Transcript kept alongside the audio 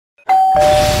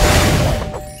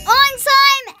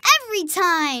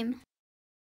time!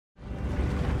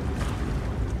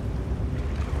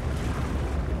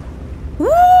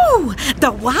 Ooh,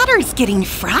 the water's getting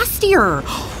frostier,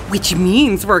 which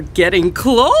means we're getting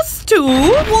close to...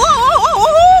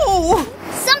 Whoa!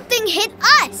 Something hit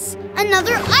us!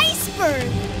 Another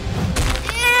iceberg!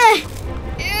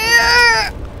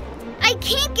 I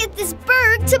can't get this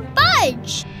berg to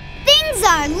budge! Things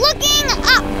are looking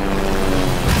up!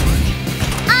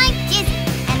 I'm Dizzy,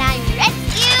 and I'm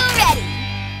rescue ready!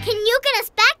 Can you get us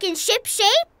back in ship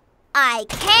shape? I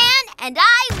can, and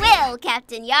I will,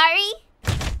 Captain Yari!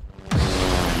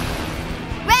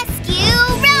 Rescue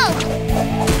rope!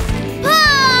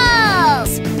 Pull!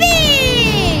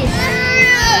 Speed!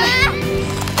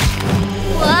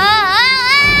 Whoa!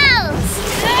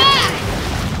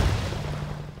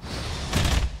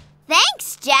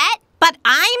 Thanks, Jet! But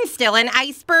I'm still an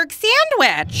iceberg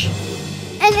sandwich.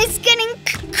 And it's getting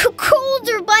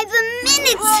colder by the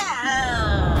minute!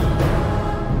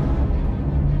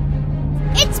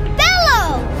 It's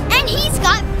Bello! And he's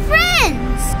got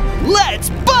friends! Let's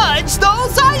budge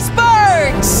those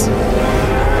icebergs!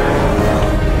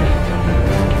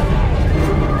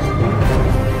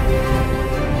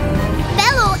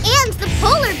 Bello and the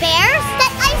polar bears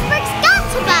that icebergs got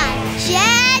to budge!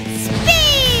 Jet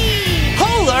speed!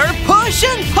 Polar push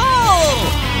and pull!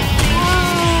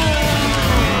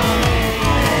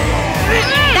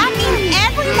 That means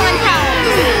everyone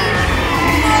helps.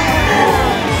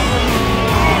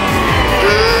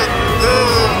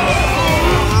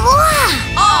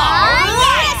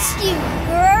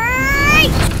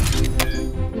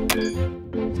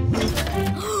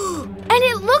 And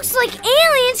it looks like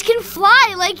aliens can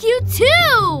fly like you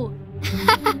too!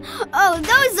 Oh,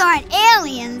 those aren't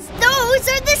aliens. Those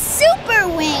are the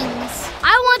Superwings.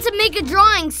 I want to make a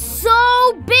drawing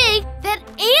so big that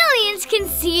aliens can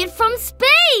see it from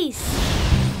space.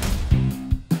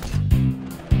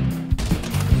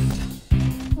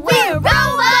 We're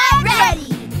robot ready!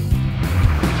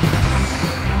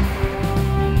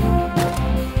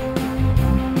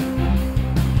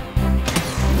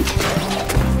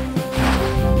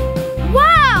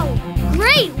 Wow!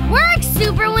 Great work,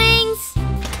 Superwings!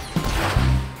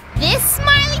 This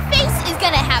smiley face is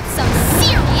gonna have some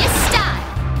serious style.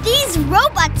 These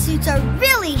robot suits are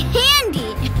really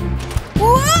handy.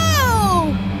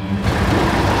 Whoa!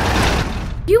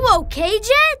 You okay,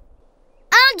 Jet?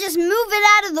 I'll just move it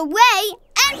out of the way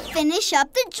and finish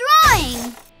up the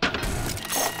drawing.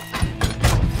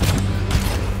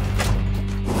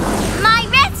 My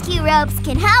rescue ropes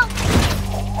can help.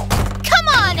 Come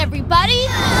on, everybody!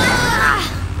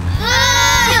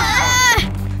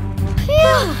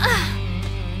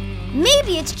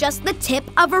 Maybe it's just the tip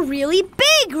of a really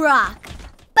big rock.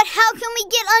 But how can we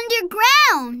get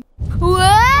underground?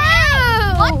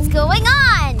 Whoa! What's going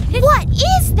on? What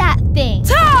is that thing?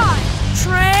 Time!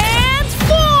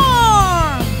 Transform!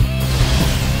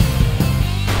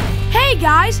 Hey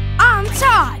guys, I'm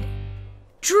Todd.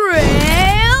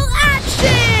 Trail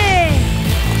action!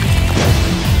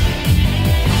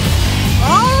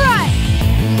 All right.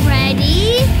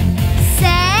 Ready,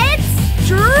 set,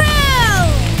 Drill!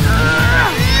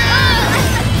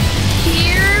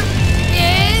 Here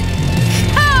it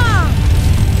comes!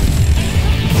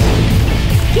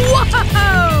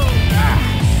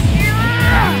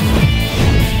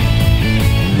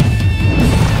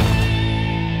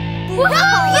 Whoa!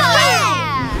 yeah!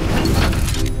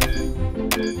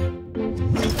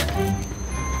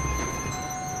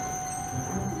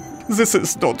 This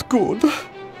is not good.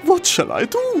 What shall I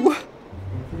do?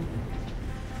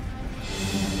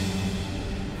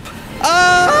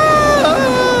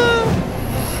 Ah!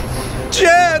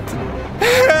 Jet!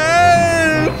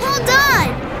 Help! Hold on!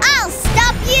 I'll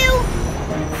stop you!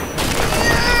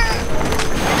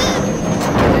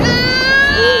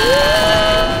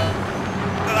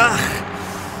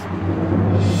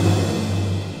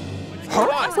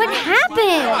 What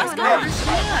happened?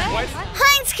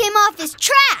 Heinz came off his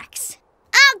tracks!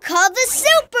 I'll call the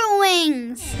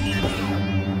Superwings!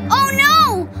 Oh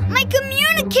no! My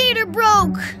communicator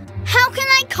broke! How can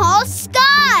I call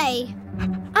Sky?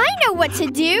 I know what to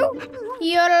do!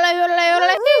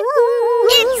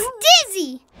 It's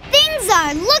Dizzy! Things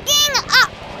are looking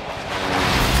up!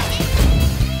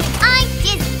 I'm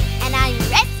Dizzy, and I'm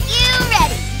rescue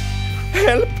ready!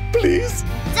 Help, please!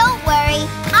 Don't worry,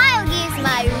 I'll use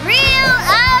my reel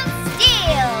of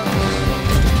steel!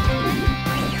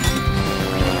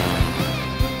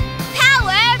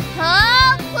 Power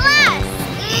Pull Plus!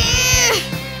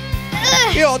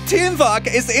 Your teamwork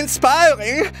is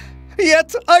inspiring,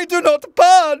 yet I do not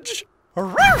budge!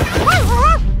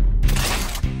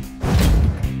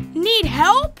 Need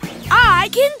help? I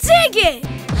can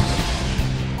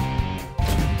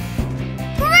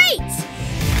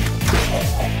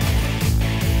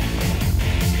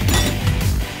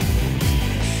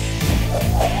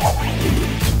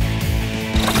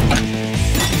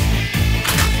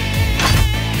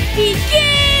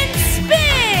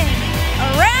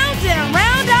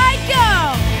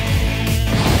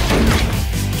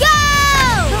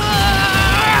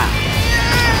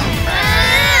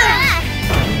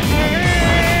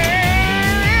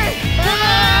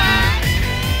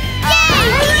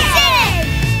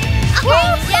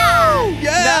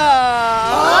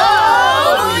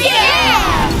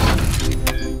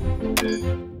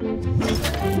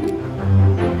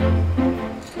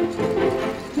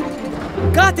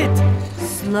it!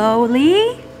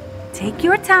 Slowly. Take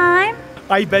your time.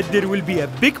 I bet there will be a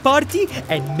big party,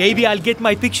 and maybe I'll get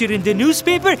my picture in the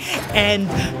newspaper, and...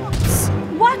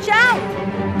 Watch out!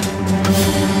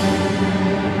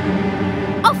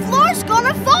 A floor's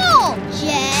gonna fall!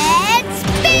 Jet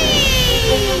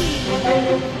speed!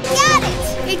 Got it!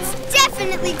 It's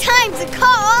definitely time to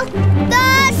call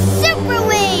the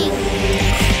Superwings!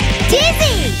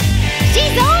 Dizzy!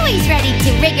 She's always ready to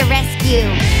rig a rescue!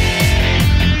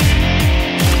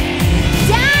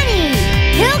 Donnie!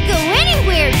 He'll go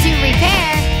anywhere to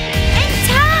repair! And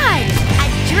Todd! A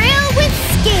drill with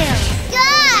skill!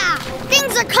 Ah!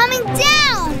 Things are coming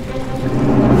down!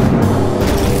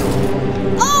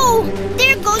 Oh!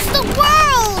 There goes the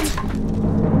world!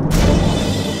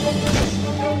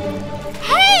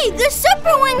 Hey! The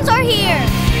Superwings are here!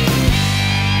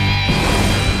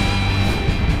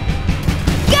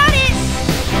 Got it!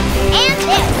 And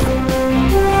this!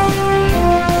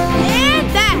 And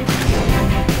that!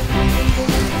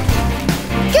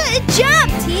 Good job,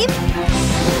 team!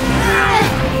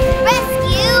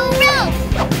 Rescue rope!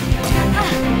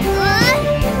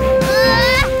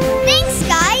 Thanks,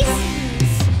 guys!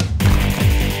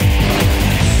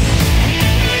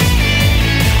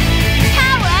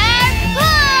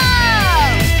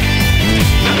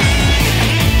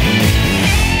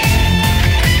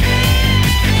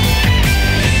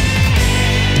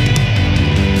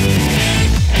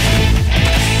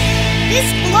 This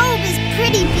globe is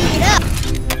pretty beat up.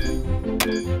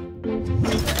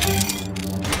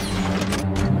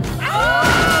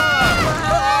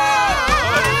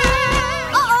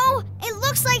 Uh-oh! It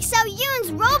looks like Xiao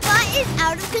Yun's robot is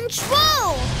out of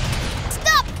control.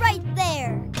 Stop right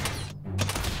there.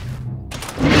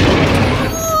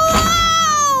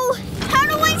 Whoa! How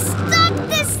do I stop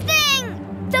this thing?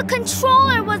 The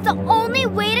controller was the only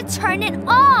way to turn it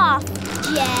off.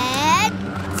 Jet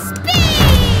speed!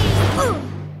 Ooh.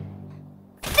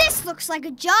 This looks like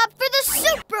a job for the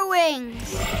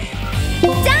Superwings.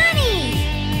 Donnie!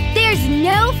 There's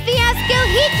no fiasco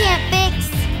he can't fix.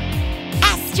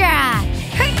 Astra!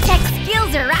 Her tech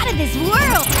skills are out of this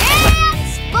world.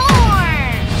 Transform!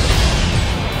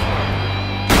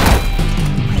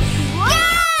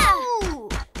 Whoa!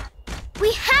 We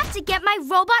have to get my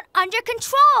robot under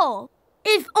control.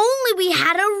 If only we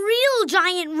had a real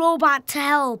giant robot to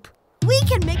help. We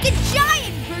can make a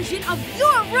giant version of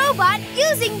your robot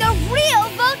using the real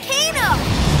volcano.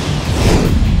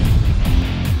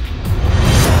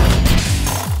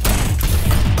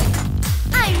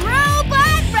 I'm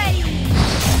robot ready.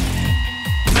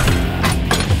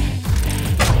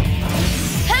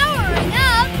 Powering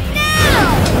up now.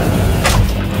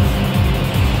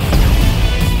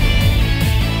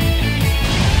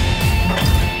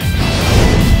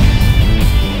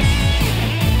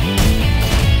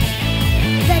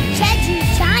 The Jeju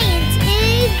Giant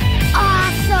is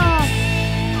awesome!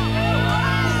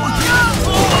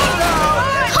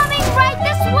 Coming right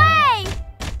this way!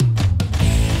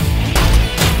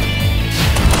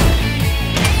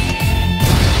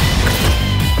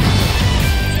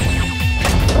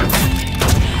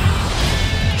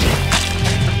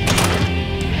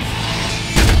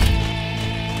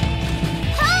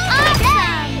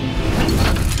 Awesome!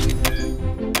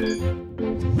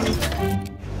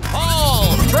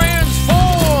 All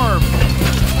transform!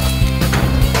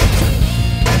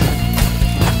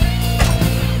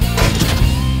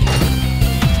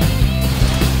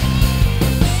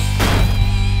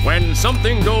 When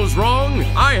something goes wrong,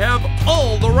 I have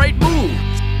all the right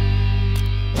moves.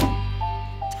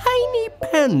 Tiny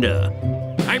panda.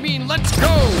 I mean, let's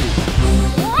go!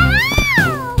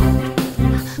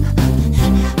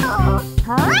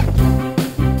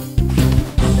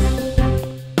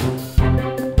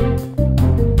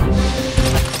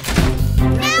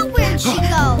 Now where'd she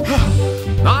go?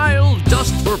 I'll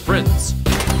dust for prints.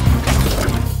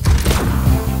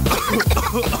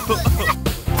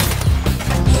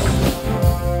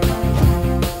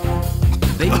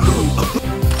 They go.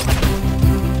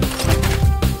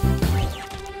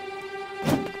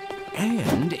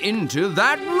 And into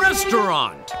that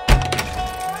restaurant.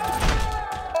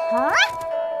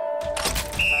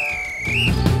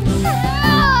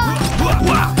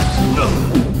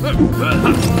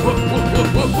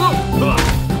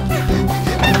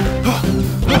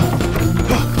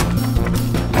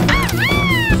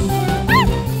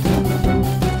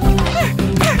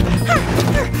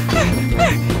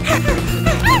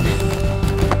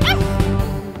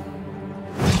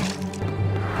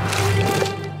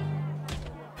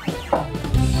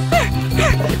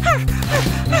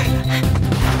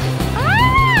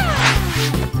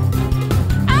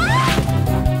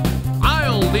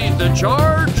 I'll lead the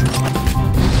charge.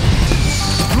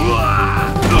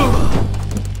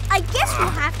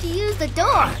 the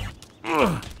door.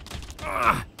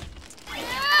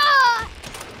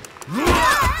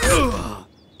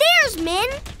 There's Min.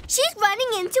 She's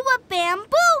running into a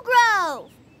bamboo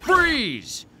grove.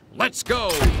 Freeze! Let's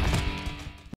go!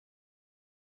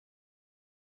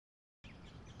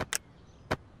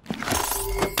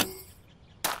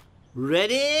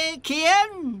 Ready,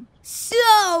 Kian?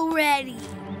 So ready.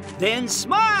 Then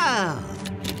smile.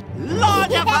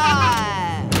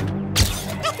 Lodify!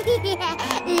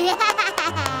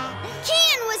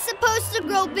 Kian was supposed to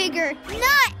grow bigger,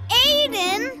 not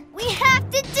Aiden. We have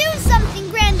to do something,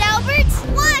 Grand Albert.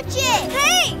 Watch it.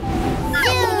 Hey!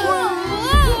 Whoa!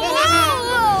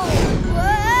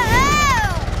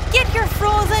 Get your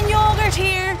frozen yogurt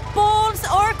here. Bowls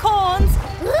or cones.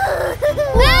 Frozen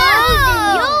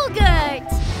yogurt.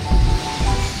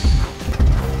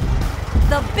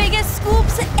 The biggest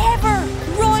scoops ever.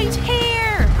 Right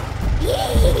here.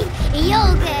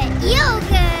 Yogurt,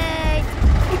 yogurt.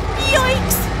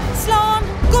 Yikes! Sloan,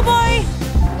 goodbye.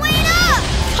 Wait up!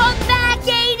 Come back,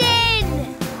 Aiden!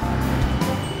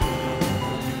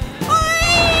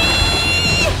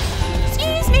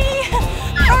 Excuse me.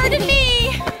 Pardon me.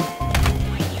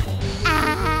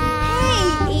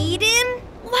 Hey, Aiden.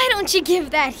 Why don't you give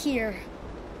that here?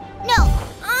 No,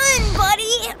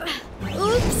 buddy.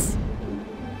 Oops.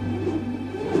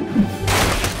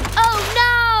 Oh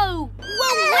no!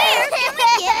 Well, where can we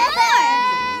get more?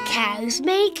 Cows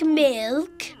make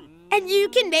milk, and you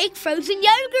can make frozen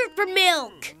yogurt from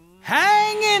milk.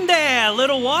 Hang in there,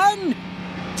 little one.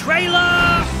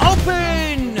 Trailer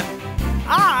open.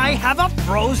 I have a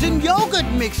frozen yogurt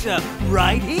mixer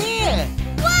right here.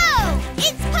 Whoa!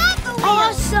 It's Papa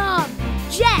Wheels! Awesome!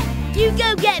 Jet, you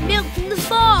go get milk from the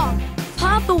farm.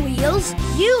 Papa Wheels,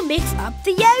 you mix up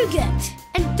the yogurt.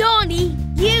 And Donnie,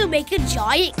 you make a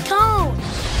giant cone.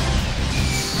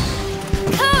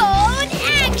 Cone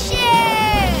action!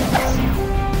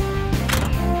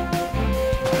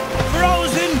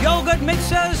 Frozen yogurt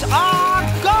mixers are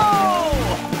go!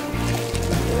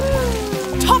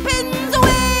 Toppins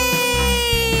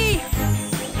away!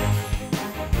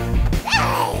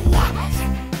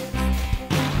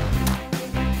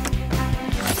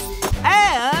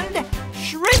 And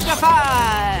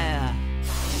shrinkify!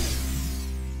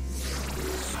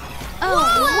 Oh,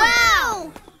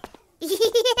 wow!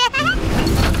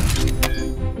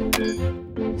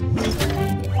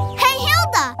 Hey,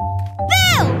 Hilda!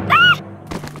 Boo!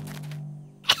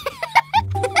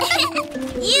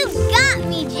 You got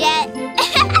me, Jet.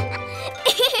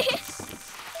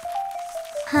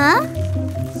 Huh?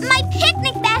 My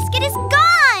picnic basket is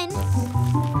gone!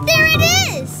 There it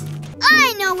is!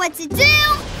 I know what to do!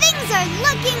 Things are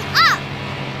looking up!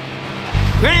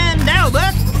 Grand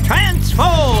Albert,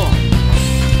 transform!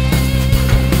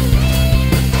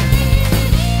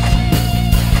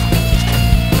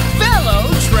 Fellow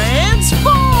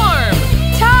transform!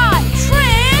 Todd,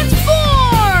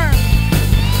 transform!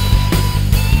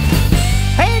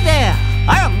 Hey there,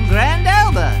 I'm Grand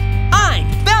Albert. I'm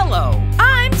Bello!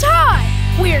 I'm Todd.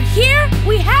 We're here,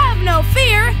 we have no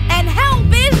fear, and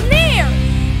help is near.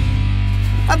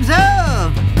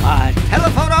 Observe a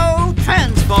telephoto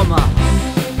transformer.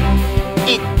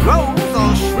 It grows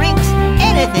or shrinks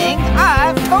anything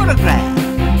I've photographed.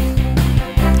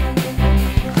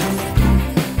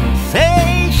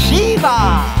 Say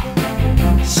Shiva!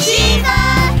 Shiva!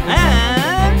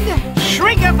 And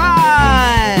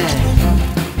shrinkify!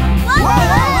 Whoa!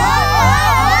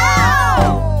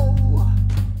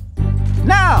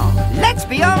 Now, let's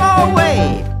be on our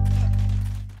way.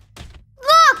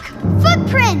 Look!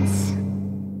 Footprints!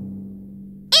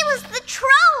 It was the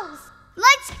trolls!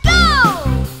 Let's go!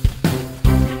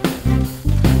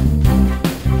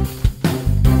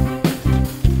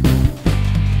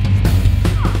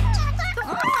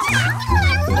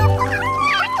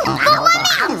 The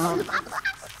lemmings!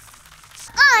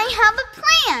 I have a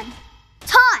plan.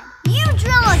 Todd, you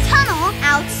drill a tunnel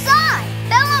outside.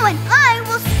 Bello and I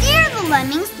will steer the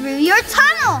lemmings through your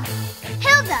tunnel.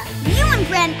 Hilda, you and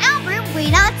Grand Albert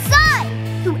wait outside.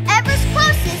 Whoever's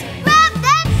closest, grab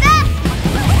that basket.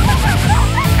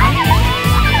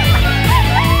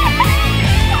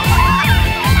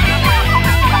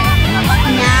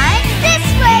 Not this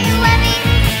way,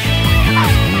 lemmings.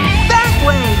 That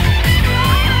way!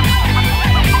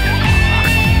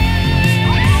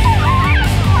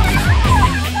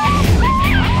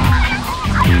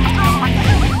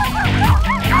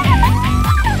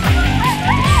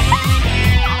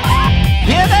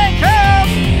 Here they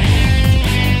come!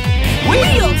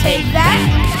 We'll take that.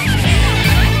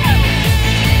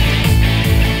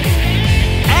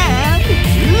 And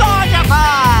lodify!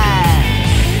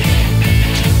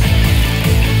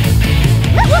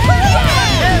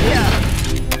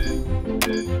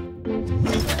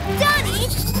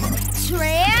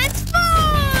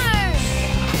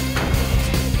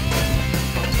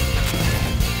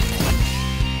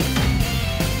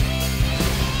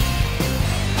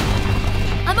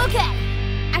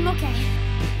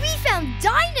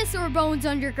 dinosaur bones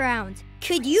underground.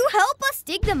 Could you help us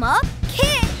dig them up?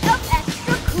 Kit of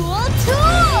Extra Cool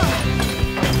Tools!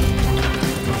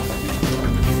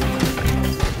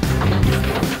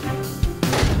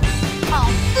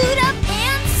 All food up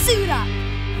and suit up.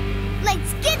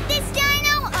 Let's get this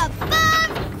dino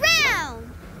above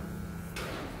ground.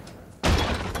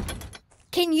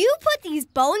 Can you put these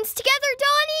bones together,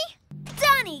 Donnie?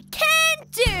 Donnie can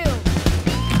do!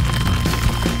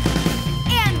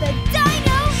 And the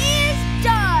dino is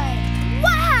done!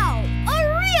 Wow! A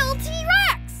real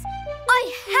T-Rex! I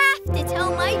have to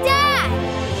tell my dad!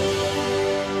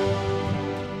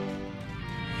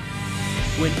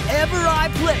 Whenever I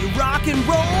play rock and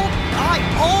roll, I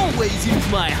always use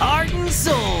my heart and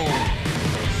soul.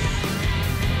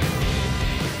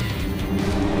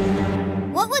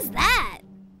 What was that?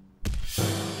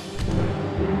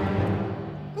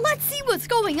 Let's see what's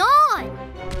going on.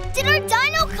 Did our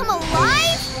dino come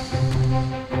alive?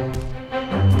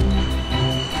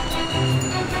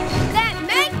 That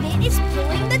magnet is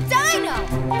pulling the dino.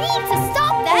 Need to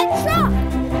stop that truck.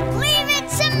 Leave it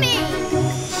to me.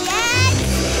 Jet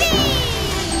speed.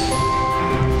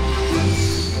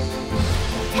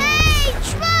 Hey,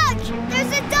 truck!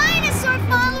 There's a dinosaur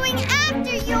following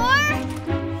after your...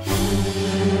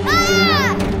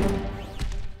 Ah!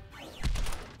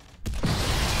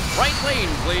 Right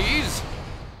lane, please.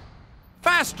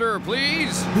 Faster,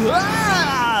 please.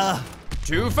 Ah!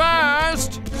 Too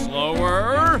fast.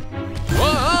 Slower.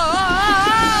 Whoa!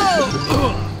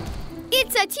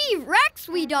 It's a T-Rex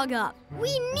we dug up.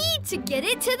 We need to get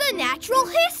it to the Natural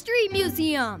History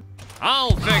Museum.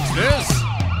 I'll fix this.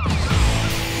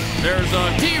 There's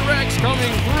a T-Rex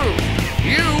coming through.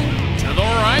 You to the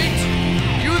right.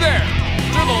 You there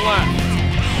to the left.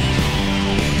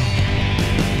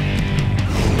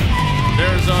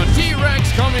 There's a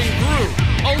T-Rex coming through.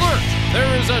 Alert!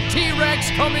 There is a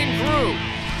T-Rex coming through.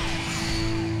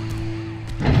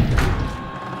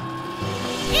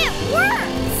 It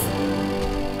works!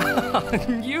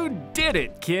 You did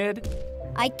it, kid.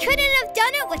 I couldn't have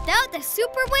done it without the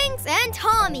Superwings and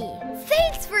Tommy.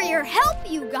 Thanks for your help,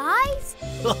 you guys.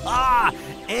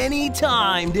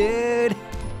 Anytime, dude.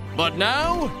 But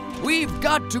now, we've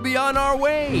got to be on our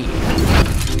way.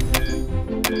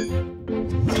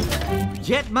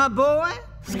 Jet, my boy,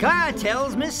 Sky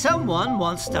tells me someone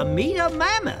wants to meet a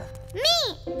mammoth. Me,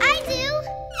 I do.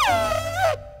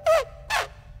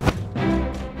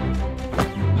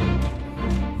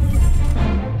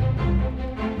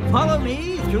 Follow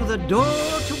me through the door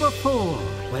to before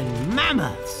when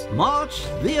mammoths march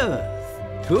the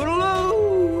earth.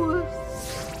 Toodaloo!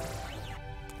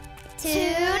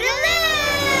 Toodaloo!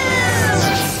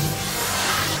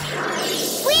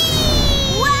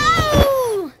 Whee!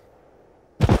 Wow!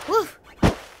 Woof.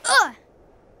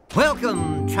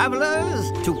 Welcome,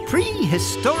 travelers, to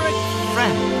prehistoric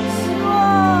France.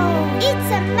 Whoa! It's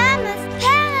a mammoth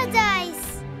paradise!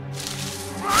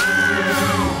 Ah!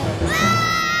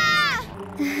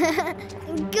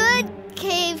 Good,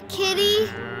 Cave Kitty.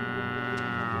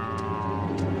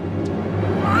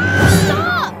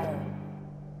 Stop!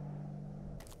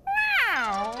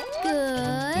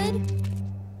 Good.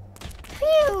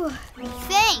 Phew.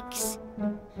 Thanks.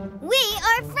 We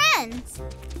are friends.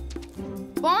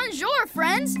 Bonjour,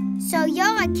 friends. So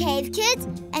you're a cave kid,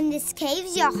 and this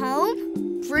cave's your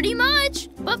home? Pretty much,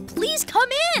 but please come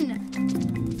in.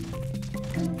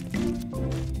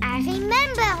 I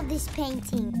remember this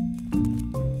painting.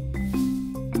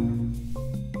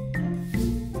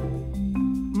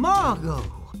 Margot,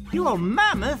 your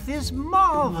mammoth is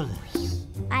marvelous.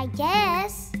 I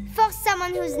guess. For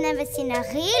someone who's never seen a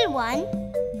real one.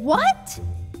 What?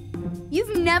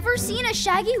 You've never seen a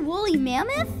shaggy woolly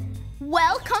mammoth?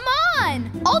 Well, come on.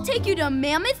 I'll take you to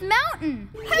Mammoth Mountain.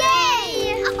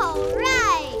 Yay! All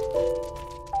right.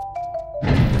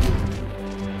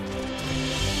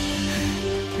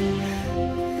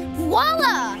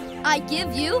 Voila! I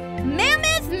give you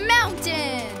Mammoth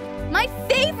Mountain, my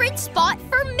favorite spot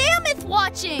for mammoth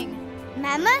watching.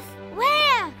 Mammoth?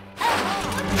 Where?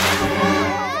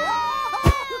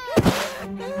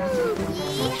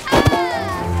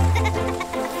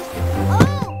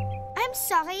 Oh, I'm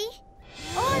sorry.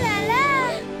 Oh la la!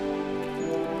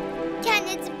 Can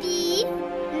it be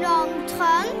long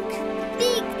trunk,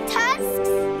 big tusks,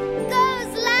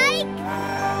 goes like...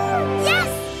 Yes!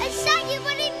 A shaggy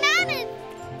woolly mammoth!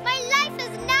 My life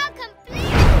is now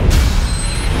complete!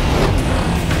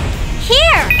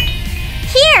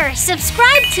 Here!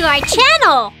 Subscribe to our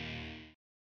channel!